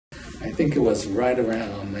I think it was right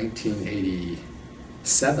around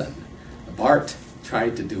 1987, BART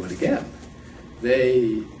tried to do it again.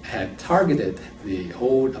 They had targeted the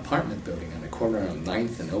old apartment building on the corner of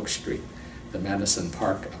 9th and Oak Street, the Madison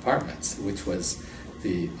Park Apartments, which was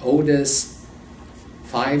the oldest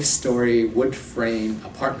 5-story wood frame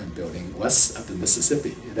apartment building west of the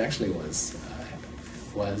Mississippi. It actually was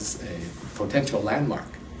a potential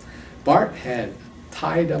landmark. BART had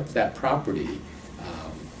tied up that property.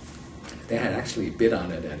 They had actually bid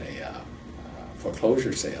on it at a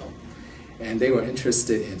foreclosure sale, and they were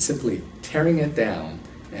interested in simply tearing it down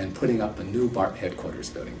and putting up a new BART headquarters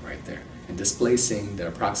building right there and displacing the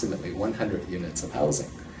approximately 100 units of housing.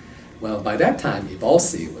 Well, by that time,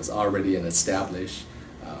 EVOLSI was already an established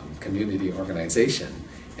community organization,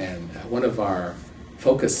 and one of our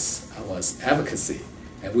focus was advocacy,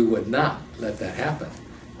 and we would not let that happen.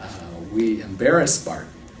 We embarrassed BART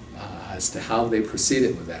as to how they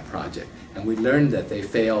proceeded with that project, and we learned that they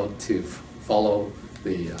failed to follow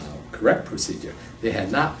the correct procedure. They had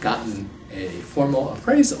not gotten a formal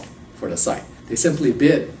appraisal for the site. They simply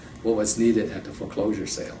bid what was needed at the foreclosure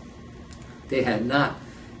sale. They had not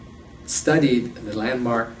studied the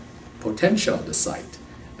landmark potential of the site,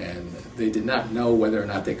 and they did not know whether or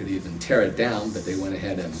not they could even tear it down, but they went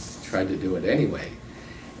ahead and tried to do it anyway.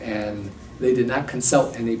 And they did not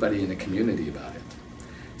consult anybody in the community about it.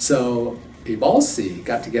 So EVOLSI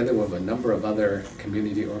got together with a number of other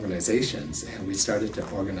community organizations, and we started to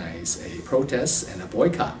organize a protest and a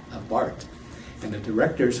boycott of BART. And the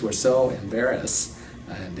directors were so embarrassed,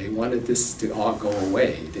 and they wanted this to all go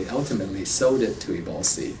away. They ultimately sold it to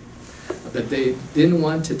EVOLSI, but they didn't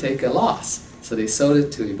want to take a loss. So they sold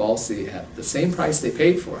it to EVOLSI at the same price they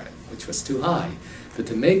paid for it, which was too high. But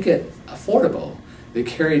to make it affordable, they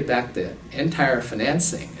carried back the entire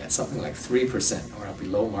financing at something like 3% or a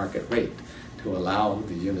below market rate to allow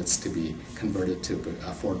the units to be converted to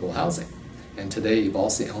affordable housing. And today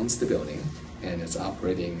EVOLSI owns the building and it's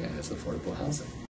operating as affordable housing.